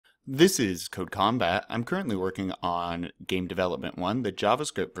This is CodeCombat. I'm currently working on Game Development 1, the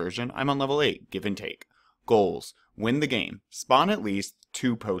JavaScript version. I'm on level 8, give and take. Goals: win the game. Spawn at least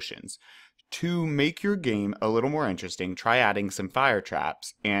 2 potions. To make your game a little more interesting, try adding some fire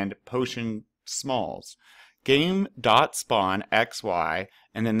traps and potion smalls. Game.spawn xy,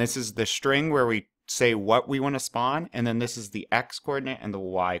 and then this is the string where we say what we want to spawn, and then this is the x coordinate and the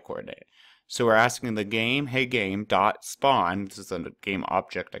y coordinate. So we're asking the game, hey game, dot spawn, this is a game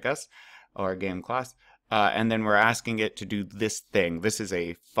object, I guess, or a game class, and then we're asking it to do this thing. This is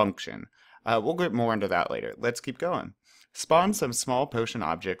a function. We'll get more into that later. Let's keep going. Spawn some small potion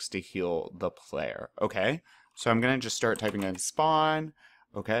objects to heal the player. Okay, so I'm going to just start typing in spawn,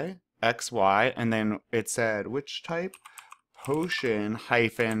 okay, x, y, and then it said which type? Potion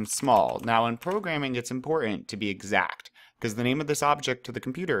hyphen small. Now in programming, it's important to be exact, because the name of this object to the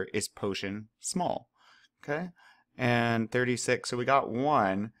computer is potion small. Okay, and 36, so we got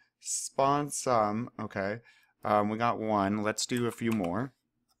 1. Spawn some, okay, we got 1. Let's do a few more.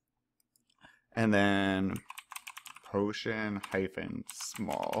 And then potion hyphen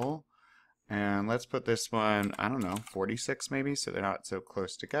small. And let's put this one, I don't know, 46 maybe, so they're not so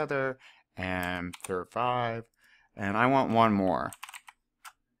close together. And 35. And I want 1 more.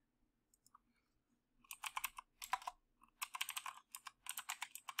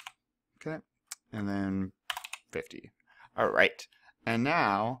 Okay, and then 50. All right, and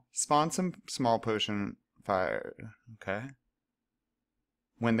now spawn some small potion fire. Okay,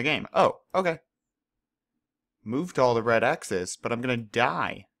 win the game. Oh, okay. Move to all the red X's, but I'm gonna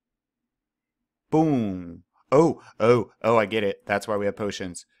die. Boom. Oh, I get it. That's why we have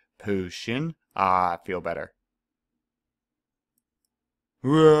potions. Potion. Ah, I feel better.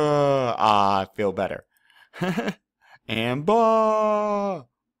 Ah, I feel better. And bah!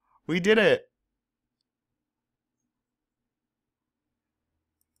 We did it!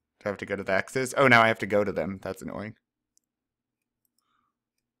 Do I have to go to the X's? Oh, now I have to go to them. That's annoying.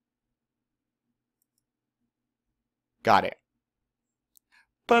 Got it.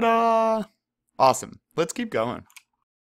 But, awesome. Let's keep going.